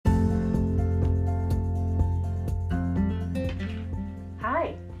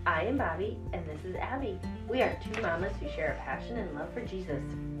I am Bobby, and this is Abby. We are two mamas who share a passion and love for Jesus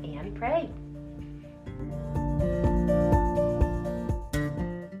and pray.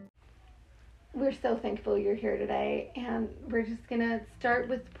 We're so thankful you're here today, and we're just going to start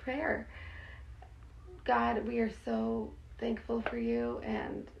with prayer. God, we are so thankful for you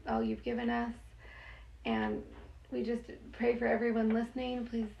and all you've given us, and we just pray for everyone listening.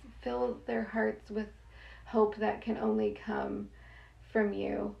 Please fill their hearts with hope that can only come from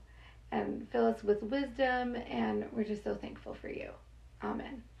you, and fill us with wisdom, and we're just so thankful for you.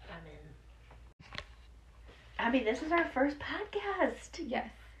 Amen. Amen. Abby, this is our first podcast. Yes,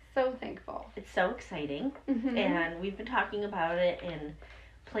 so thankful. It's so exciting, and we've been talking about it and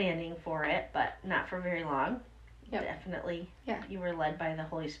planning for it, but not for very long. Yep. Definitely. Yeah. You were led by the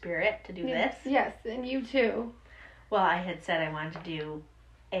Holy Spirit to do this. Yes, and you too. Well, I had said I wanted to do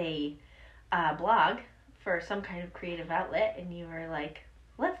a blog for some kind of creative outlet, and you were like,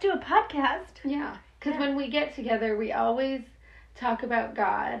 let's do a podcast. Yeah, because when we get together, we always talk about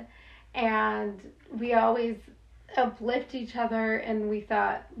God, and we always uplift each other, and we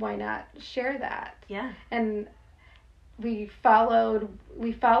thought, why not share that? Yeah. And we followed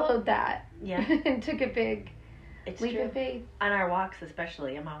that. Yeah. And took a big leap true. of faith. On our walks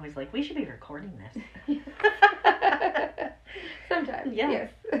especially, I'm always like, we should be recording this. Sometimes, yeah.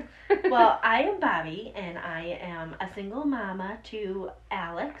 Yes. Well, I am Bobby, and I am a single mama to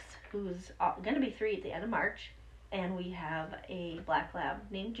Alex, who's going to be 3 at the end of March, and we have a black lab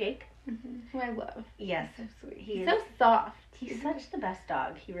named Jake. Mm-hmm. Who I love. Yes. He's so sweet. He's so soft. He's such the best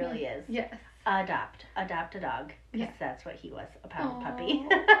dog. He really is. Yes. Adopt a dog. Because Yeah. that's what he was, a pound puppy.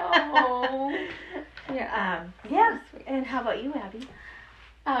 Oh. Yeah. Yeah. So sweet. And how about you, Abby?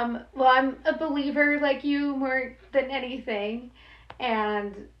 Well, I'm a believer like you more than anything,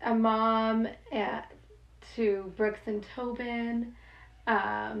 and a mom to Brooks and Tobin,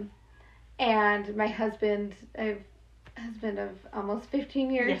 and my husband. I've husband of almost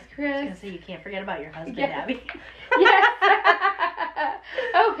 15 years, yes, Chris. I was going to say, you can't forget about your husband, yes. Abby. Yes.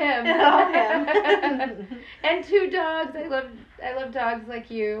 Oh, him. Oh, him. And 2 dogs. I love dogs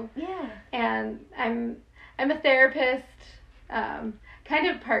like you. Yeah. And I'm a therapist, kind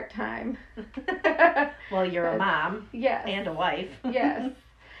of part-time. Well, you're a mom. Yes. And a wife. Yes.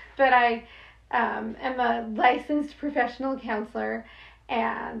 But I am a licensed professional counselor,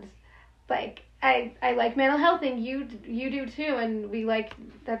 and I like mental health, and you do too, and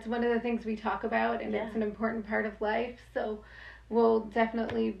that's one of the things we talk about, and it's an important part of life. So we'll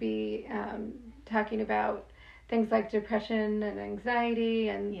definitely be talking about things like depression and anxiety,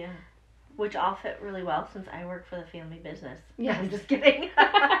 and which all fit really well since I work for the family business. Yes. I'm just kidding.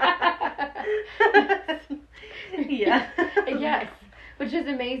 Yeah. Yes, which is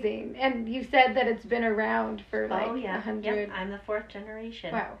amazing. And you said that it's been around for 100. Yep. I'm the 4th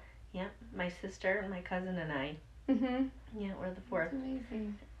generation. Wow. Yeah, my sister and my cousin and I. Mhm. Yeah, we're the 4th. That's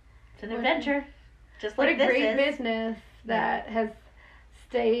amazing. It's an adventure. Just what like a this great is. business that has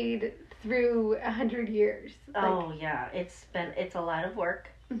stayed through 100 years. Oh yeah, it's a lot of work,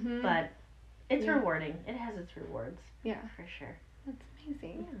 but it's rewarding. It has its rewards. Yeah, for sure. That's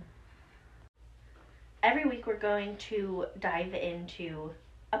amazing. Yeah. Every week we're going to dive into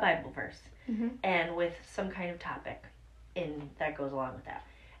a Bible verse, and with some kind of topic that goes along with that.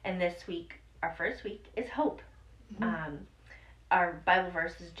 And this week, our first week, is hope. Our Bible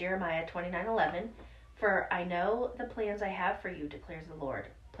verse is Jeremiah 29:11. For I know the plans I have for you, declares the Lord.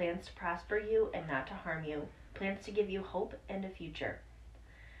 Plans to prosper you and not to harm you. Plans to give you hope and a future.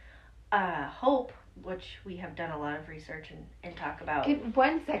 Hope, which we have done a lot of research and talk about.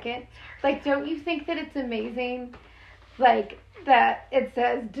 1 second. Don't you think that it's amazing, that it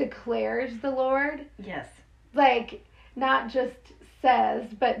says declares the Lord? Yes. Not just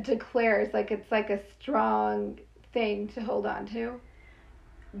says, but declares, it's a strong thing to hold on to.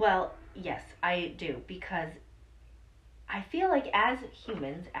 Well, yes, I do, because I feel like as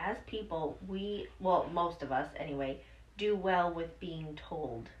humans, as people, most of us anyway, do well with being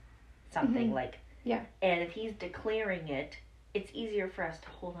told something Yeah. And if he's declaring it, it's easier for us to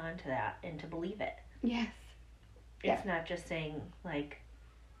hold on to that and to believe it. Yes. It's not just saying,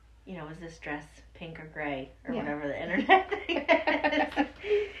 is this dress pink or gray or whatever the internet thing is.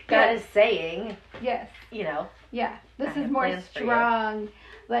 God is saying, yes. Yeah. This is more strong,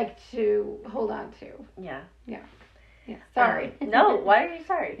 to hold on to. Yeah. Yeah. Yeah. Sorry. No, why are you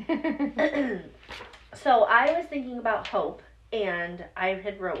sorry? So I was thinking about hope, and I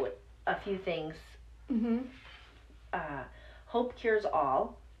had wrote a few things. Hope cures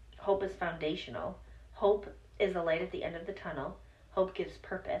all. Hope is foundational. Hope is a light at the end of the tunnel. Hope gives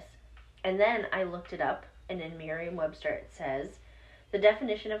purpose. And then I looked it up, and in Merriam-Webster it says, The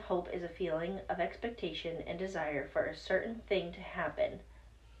definition of hope is a feeling of expectation and desire for a certain thing to happen.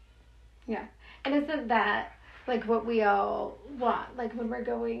 Yeah. And isn't that like what we all want? Like when we're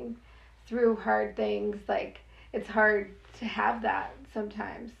going through hard things, like it's hard to have that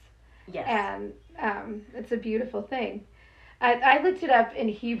sometimes. Yes. And it's a beautiful thing. I looked it up in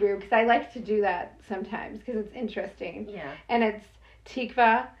Hebrew because I like to do that sometimes because it's interesting. Yeah. And it's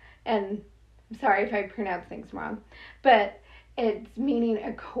tikva, and I'm sorry if I pronounce things wrong, but it's meaning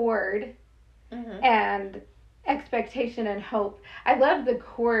accord and expectation and hope. I love the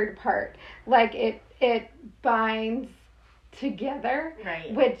cord part. Like it binds together,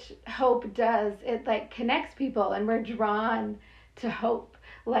 right? Which hope does. It like connects people, and we're drawn to hope.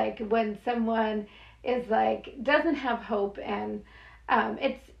 Like when someone is like doesn't have hope, and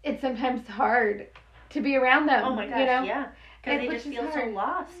it's sometimes hard to be around them. Oh my gosh, you know? yeah, because they just feel so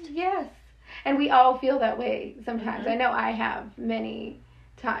lost. Yes, and we all feel that way sometimes. Mm-hmm. I know I have many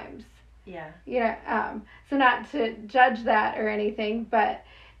times. Yeah. Yeah. So not to judge that or anything, but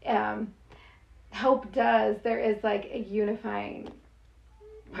hope does. There is like a unifying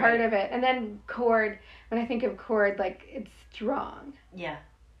part of it, and then cord. When I think of cord, like it's strong. Yeah.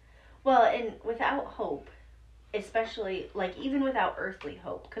 Well, and without hope, especially, like, even without earthly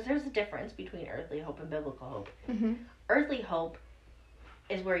hope, because there's a difference between earthly hope and biblical hope. Mm-hmm. Earthly hope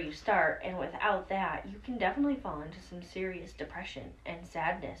is where you start, and without that, you can definitely fall into some serious depression and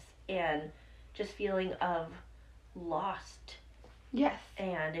sadness and just feeling of lost. Yes.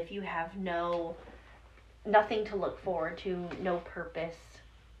 And if you have nothing to look forward to, no purpose,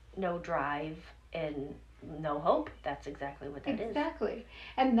 no drive, and no hope, that's exactly what that is. Exactly.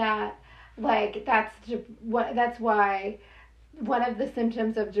 And that, like, that's why one of the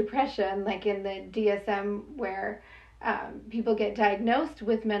symptoms of depression, like in the DSM where people get diagnosed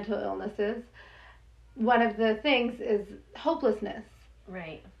with mental illnesses, one of the things is hopelessness.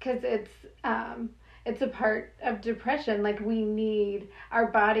 Right. Because it's a part of depression. Like we need our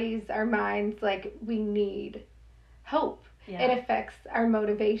bodies, our minds, like we need hope. Yeah. It affects our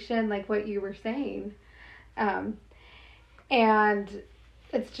motivation, like what you were saying. And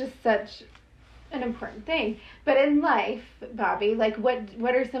it's just such an important thing. But in life, Bobby, like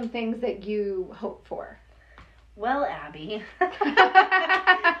what are some things that you hope for? Well, Abby,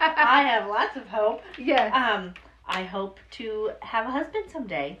 I have lots of hope. Yes. I hope to have a husband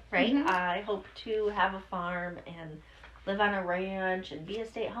someday, right? Mm-hmm. I hope to have a farm and live on a ranch and be a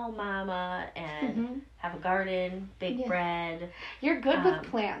stay-at-home mama and have a garden, bake bread. You're good with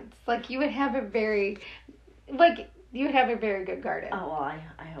plants. Like you would have a very good garden. Oh, well,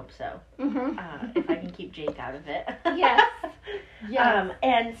 I hope so. Mm-hmm. If I can keep Jake out of it. Yes. Yes.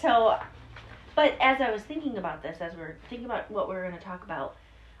 And so, but as I was thinking about this, as we're thinking about what we're going to talk about,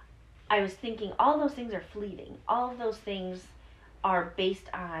 I was thinking all those things are fleeting. All of those things are based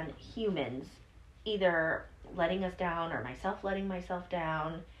on humans either letting us down or myself letting myself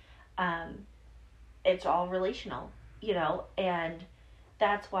down. It's all relational, you know, and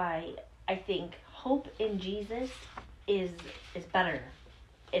that's why I think hope in Jesus is better.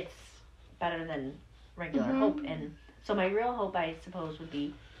 It's better than regular hope. And so my real hope, I suppose, would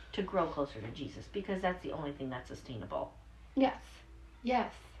be to grow closer to Jesus, because that's the only thing that's sustainable. Yes.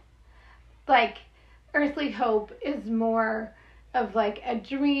 Yes. Like, earthly hope is more of like a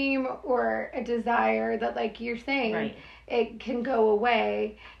dream or a desire that, like you're saying, right, it can go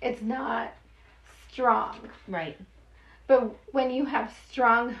away. It's not strong. Right. But when you have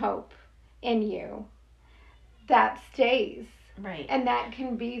strong hope in you, that stays. Right. And that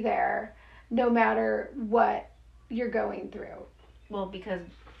can be there no matter what you're going through. Well, because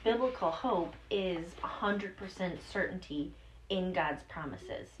biblical hope is 100% certainty in God's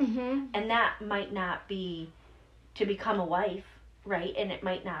promises. Mm-hmm. And that might not be to become a wife, right? And it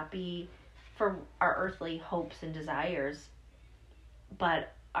might not be for our earthly hopes and desires,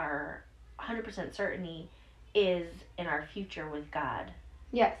 but our 100% certainty is in our future with God.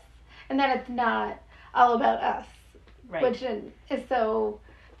 Yes. And that it's not all about us, right, which is so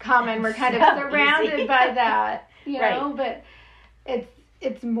common. We're kind of surrounded easy. by that, you know, right, but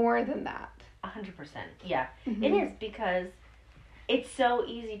it's more than that. 100%. Yeah. Mm-hmm. It is, because it's so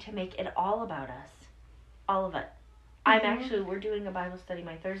easy to make it all about us. All of it. We're doing a Bible study.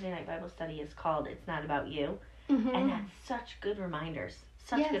 My Thursday night Bible study is called It's Not About You. Mm-hmm. And that's such good reminders.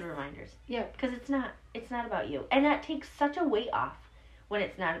 Good reminders. Yeah. Because it's not about you. And that takes such a weight off when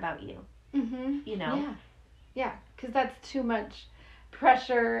it's not about you. Mm-hmm. You know? Yeah. Yeah. Because that's too much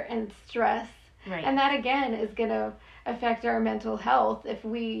pressure and stress. Right. And that, again, is going to affect our mental health if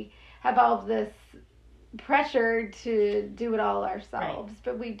we have all of this pressure to do it all ourselves. Right.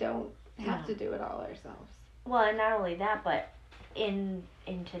 But we don't have to do it all ourselves. Well, and not only that, but in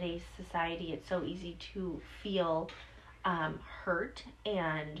today's society, it's so easy to feel hurt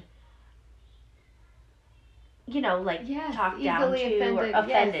and, like, yes, talked down to offended. or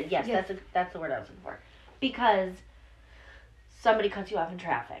offended. Yes. That's the word I was looking for. Because somebody cuts you off in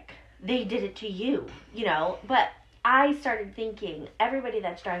traffic. They did it to you, But I started thinking, everybody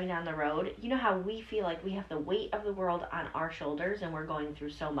that's driving down the road, you know how we feel like we have the weight of the world on our shoulders and we're going through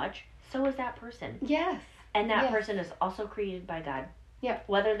so much? So is that person. Yes. And that person is also created by God. Yeah.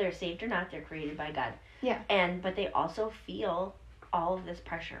 Whether they're saved or not, they're created by God. Yeah. But they also feel all of this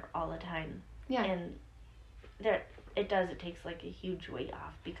pressure all the time. Yeah. And it takes like a huge weight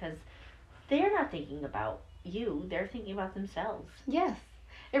off, because they're not thinking about you, they're thinking about themselves. Yes.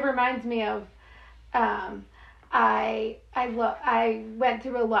 It reminds me of I went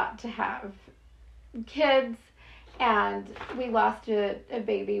through a lot to have kids, and we lost a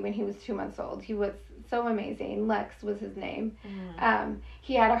baby when he was 2 months old. He was so amazing. Lex was his name.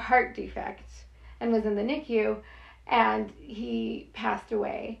 He had a heart defect and was in the NICU, and he passed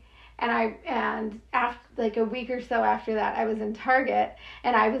away. And after, like, a week or so after that, I was in Target,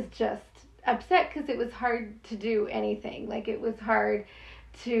 and I was just upset because it was hard to do anything. Like, it was hard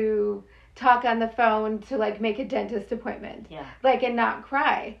to talk on the phone, to, like, make a dentist appointment. Yeah. Like, and not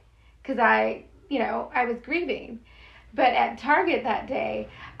cry, because I was grieving. But at Target that day,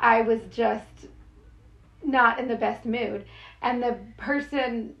 I was just not in the best mood. And the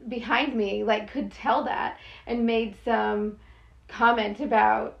person behind me, like, could tell that and made some comment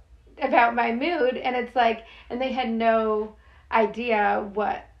about my mood. And it's like, and they had no idea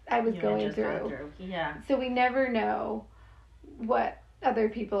what I was going through. Yeah. So we never know what other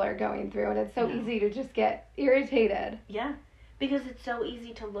people are going through. And it's so easy to just get irritated. Yeah. Because it's so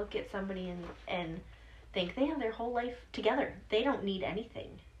easy to look at somebody and think they have their whole life together. They don't need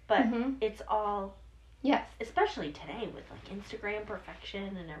anything. But it's all... Yes. Especially today with, like, Instagram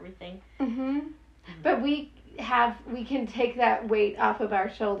perfection and everything. But we can take that weight off of our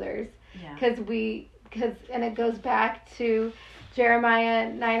shoulders. Yeah. And it goes back to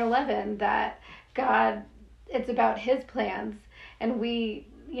Jeremiah 9:11, that God, it's about His plans, and we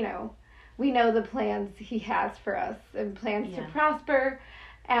know the plans He has for us, and plans to prosper,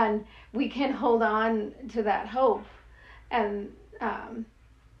 and we can hold on to that hope. And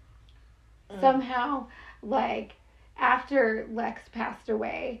somehow, like, after Lex passed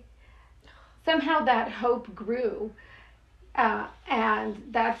away, somehow that hope grew. And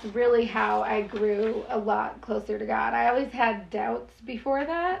that's really how I grew a lot closer to God. I always had doubts before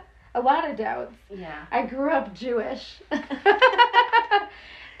that. A lot of doubts. Yeah. I grew up Jewish.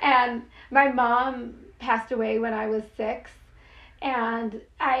 And my mom passed away when I was 6. And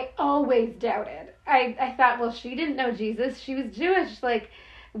I always doubted. I thought, well, she didn't know Jesus. She was Jewish. Like,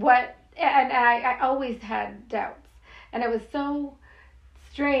 what? And I always had doubts. And it was so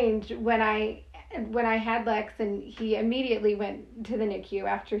strange when I had Lex, and he immediately went to the NICU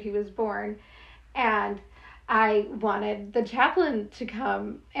after he was born, and I wanted the chaplain to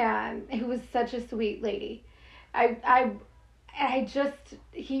come, and who was such a sweet lady.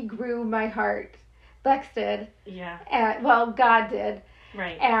 He grew my heart. Lex did. Yeah. God did.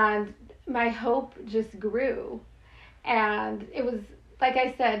 Right. And my hope just grew. And it was, like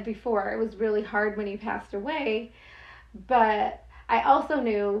I said before, it was really hard when he passed away, but I also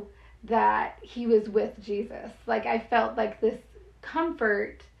knew that he was with Jesus. Like, I felt like this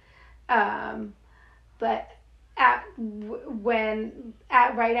comfort, but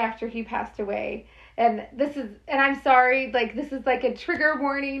right after he passed away, and I'm sorry, like, this is like a trigger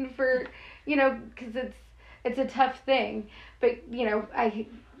warning for, because it's a tough thing, but I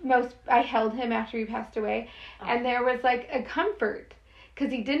held him after he passed away, and there was like a comfort,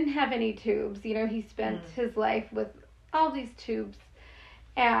 because he didn't have any tubes. He spent his life with all these tubes,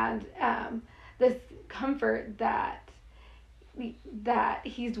 and this comfort that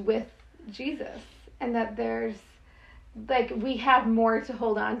he's with Jesus, and that there's, like, we have more to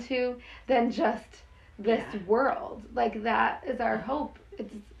hold on to than just this world. Like, that is our hope.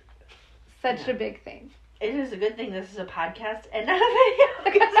 It's such a big thing. It is a good thing this is a podcast and not a video,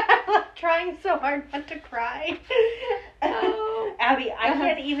 because I'm, like, trying so hard not to cry. Oh. Abby, I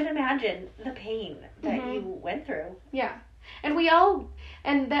can't even imagine the pain that you went through. Yeah. And we all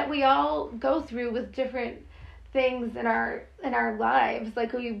go through with different things in our lives.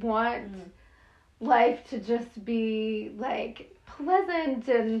 Like, we want life to just be, like, pleasant,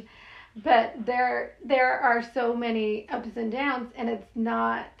 but there are so many ups and downs, and it's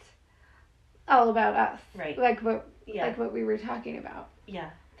not all about us. Right. Like what we were talking about. Yeah.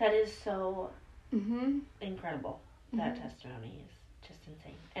 That is so incredible. That testimony is just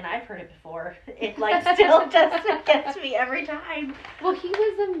insane. And I've heard it before. It like still just gets me every time. Well, he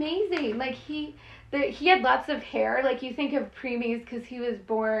was amazing. Like he had lots of hair. Like you think of preemies because he was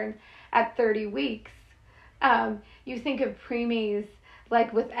born at 30 weeks. You think of preemies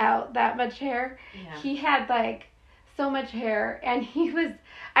like without that much hair. Yeah. He had like so much hair, and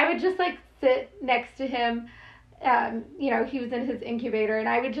I would just like sit next to him. He was in his incubator, and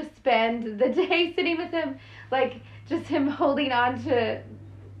I would just spend the day sitting with him, like just him holding on to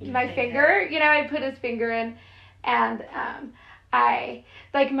my finger. I'd put his finger in, and I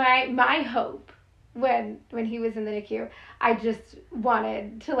like my hope when he was in the NICU. I just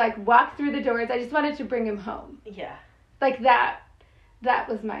wanted to like walk through the doors. I just wanted to bring him home. Yeah. Like that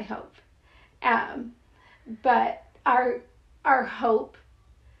was my hope. But our hope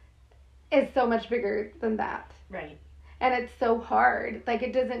is so much bigger than that. Right. And it's so hard. Like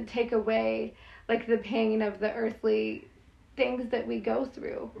it doesn't take away like the pain of the earthly things that we go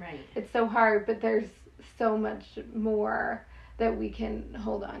through. Right. It's so hard, but there's so much more that we can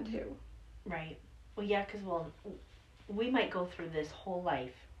hold on to. Right. Well, yeah, because we might go through this whole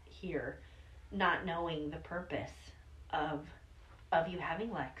life here not knowing the purpose of you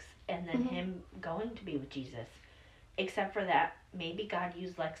having Lex and then him going to be with Jesus. Except for that, maybe God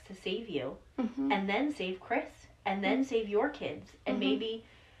used Lex to save you and then save Chris and then save your kids and maybe,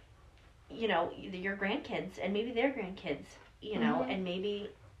 your grandkids and maybe their grandkids, and maybe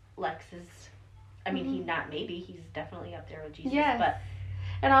Lex is, he's definitely up there with Jesus. Yes. But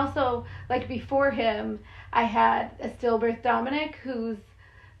and also, like, before him, I had a stillbirth Dominic, who's,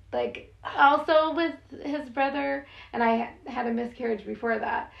 like, also with his brother, and I had a miscarriage before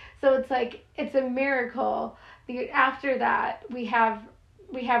that. So it's, like, it's a miracle. After that, we have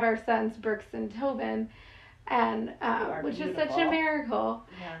our sons, Brooks and Tobin, and which beautiful. is such a miracle.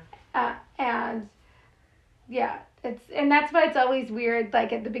 Yeah. And, yeah. And that's why it's always weird,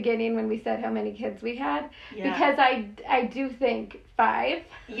 like at the beginning when we said how many kids we had, because I do think 5.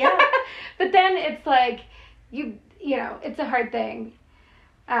 Yeah. But then it's like, it's a hard thing.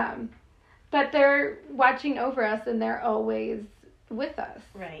 But they're watching over us and they're always with us.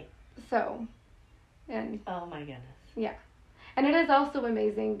 Right. So, and. Oh my goodness. Yeah. And it is also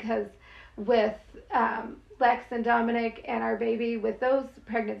amazing because with Lex and Dominic and our baby, with those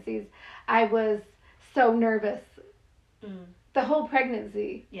pregnancies, I was so nervous. The whole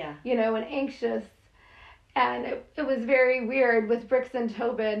pregnancy. Yeah. And anxious. And it was very weird with Brooks and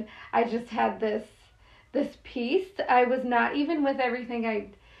Tobin. I just had this peace. I was not, even with everything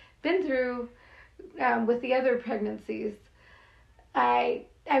I'd been through with the other pregnancies, I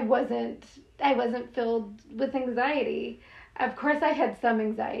wasn't filled with anxiety. Of course I had some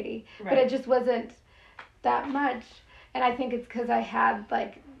anxiety, but it just wasn't that much. And I think it's because I had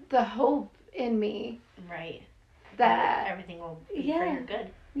like the hope in me. Right. That everything will be for your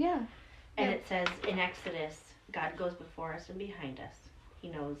good. Yeah. And it says in Exodus, God goes before us and behind us. He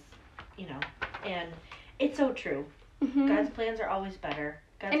knows, and it's so true. God's plans are always better.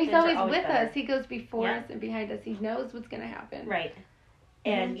 God's and he's plans always with better. us. He goes before us and behind us. He knows what's going to happen. Right.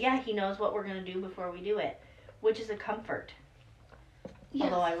 And he knows what we're going to do before we do it, which is a comfort.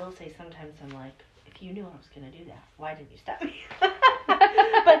 Yes. Although I will say sometimes I'm like, if you knew I was going to do that, why didn't you stop me?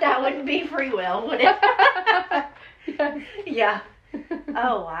 But that wouldn't be free will, would it? Yes. Yeah.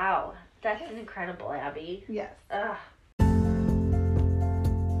 Oh, wow. That's incredible, Abby. Yes.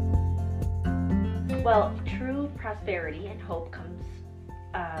 Well, true prosperity and hope comes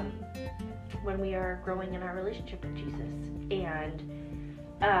when we are growing in our relationship with Jesus. And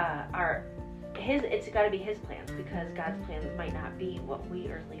it's got to be his plans, because God's plans might not be what we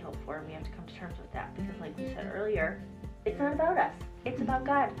earthly hope for, and we have to come to terms with that, because like we said earlier, it's not about us. It's about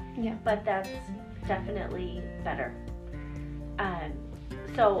God. Yeah. But that's definitely better.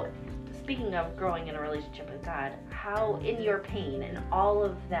 So, speaking of growing in a relationship with God, how, in your pain and all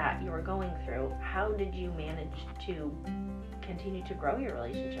of that you were going through, how did you manage to continue to grow your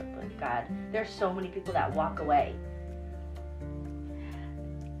relationship with God? There's so many people that walk away.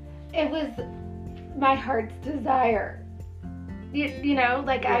 It was my heart's desire.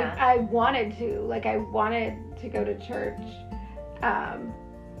 I wanted to. I wanted to go to church.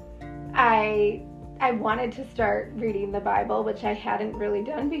 I wanted to start reading the Bible, which I hadn't really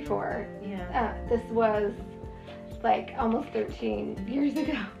done before. Yeah. This was almost 13 years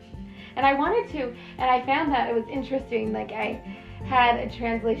ago. And I wanted to, and I found that it was interesting. I had a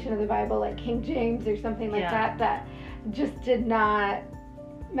translation of the Bible, like King James or something like that just did not,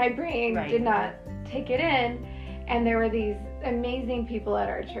 my brain did not take it in. And there were these amazing people at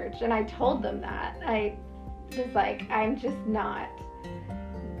our church, and I told them that. I was like, I'm just not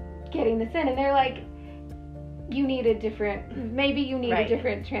getting this in. And they're like, you need a different, maybe you need Right. a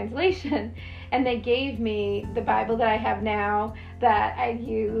different translation. And they gave me the Bible that I have now that I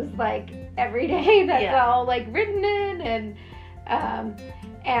use like every day. That's Yeah. all like written in, and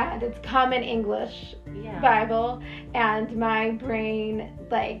it's Common English Yeah. Bible. And my brain,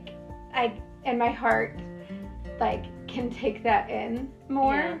 like, and my heart, like, can take that in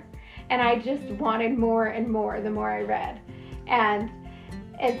more. Yeah. And I just wanted more and more the more I read. And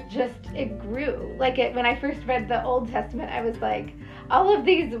it grew. Like, when I first read the Old Testament, I was like, all of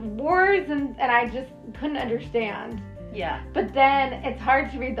these wars, and I just couldn't understand. Yeah. But then it's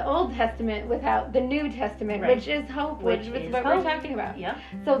hard to read the Old Testament without the New Testament, Right. which is hope, Which which is is what hope. we're talking about. Yeah.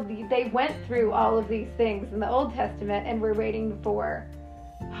 So they went through all of these things in the Old Testament, and we're waiting for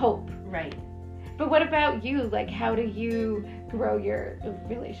hope. Right. But what about you? Like, how do you grow your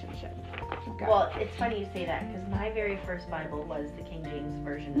relationship with God? Well, it's funny you say that because my very first Bible was the King James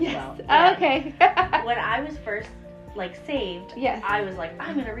version as yes. well. Oh, And okay. when I was first saved, Yes. I was like,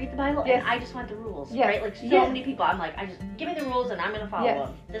 I'm gonna read the Bible Yes. and I just want the rules, Yes. right? Like so Yes. many people, I'm like, I just give me the rules and I'm gonna follow Yes.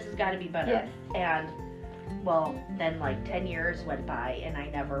 them. This has got to be better. Yes. And well, then like 10 years went by and I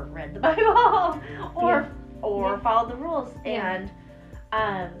never read the Bible or Yeah. followed the rules. Yeah.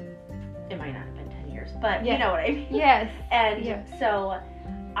 And it might not have been 10 years, but Yeah. you know what I mean. Yes. And Yes. so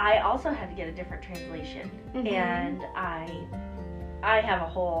I also had to get a different translation. Mhm. And I have a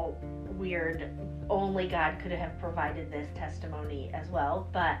whole weird, only God could have provided this testimony as well,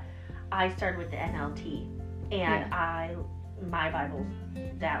 but I started with the NLT, and my Bible's,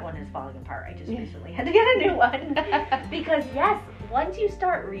 that one is falling apart. I just recently had to get a new one. Because yes, once you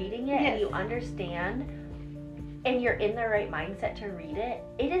start reading it and you understand and you're in the right mindset to read it,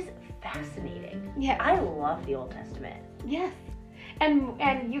 it is fascinating. Yes. I love the Old Testament. Yes.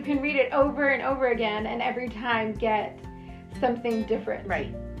 And you can read it over and over again, and every time get something different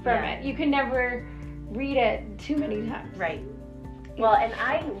Right. from it. You can never read it too many times. Right. Well, and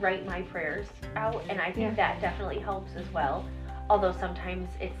I write my prayers out, and I think that definitely helps as well. Although sometimes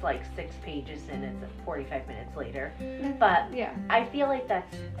it's like 6 pages and it's 45 minutes later. But yeah, I feel like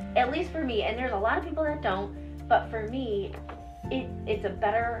that's, at least for me, and there's a lot of people that don't, but for me, it's a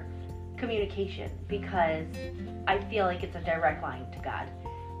better communication because I feel like it's a direct line to God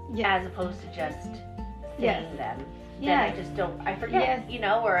as opposed to just saying them. Then I just don't, I forget,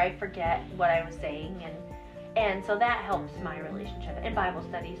 or I forget what I was saying, and so that helps my relationship. And Bible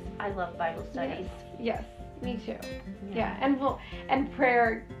studies, I love Bible studies. Yes, me too. Yeah, and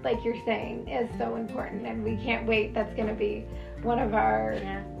prayer, like you're saying, is so important, and we can't wait. That's going to be one of our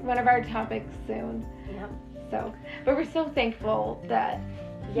topics soon. Yep. So, but we're so thankful that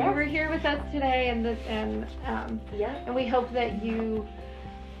you were here with us today, and we hope that you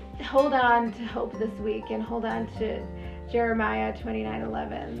hold on to hope this week and hold on to Jeremiah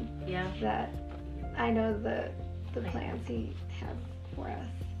 29:11. Yeah. That I know the plans He has for us.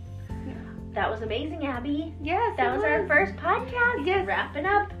 Yeah. That was amazing, Abby. Yes. That was our first podcast. Yes. Wrapping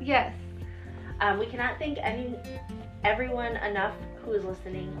up. Yes. We cannot thank everyone enough who is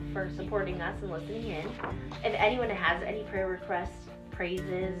listening for supporting us and listening in. If anyone has any prayer requests,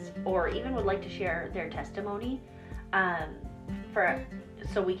 praises, or even would like to share their testimony,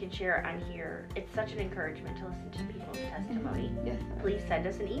 so we can share on here, it's such an encouragement to listen to people's testimony. Yes. Please send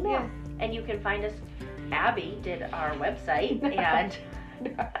us an email, Yes. and you can find us. Abby did our website, and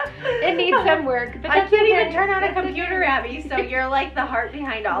it needs some work. But I that's can't okay. even turn on a That's computer, okay. Abby, so you're like the heart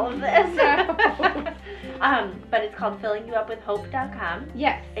behind all of this. No. But it's called fillingyoupwithhope.com.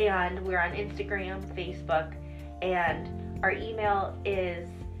 Yes. And we're on Instagram, Facebook, and our email is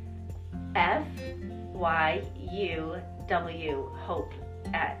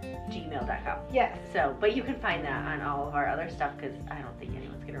fyuwhope@gmail.com. Yes. So, but you can find that on all of our other stuff because I don't think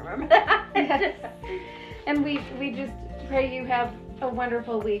anyone's going to remember that. Yes. And we just pray you have a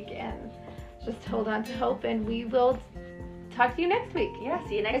wonderful week and just hold on to hope, and we will talk to you next week. Yeah,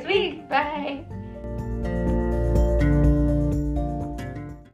 see you next week. Bye.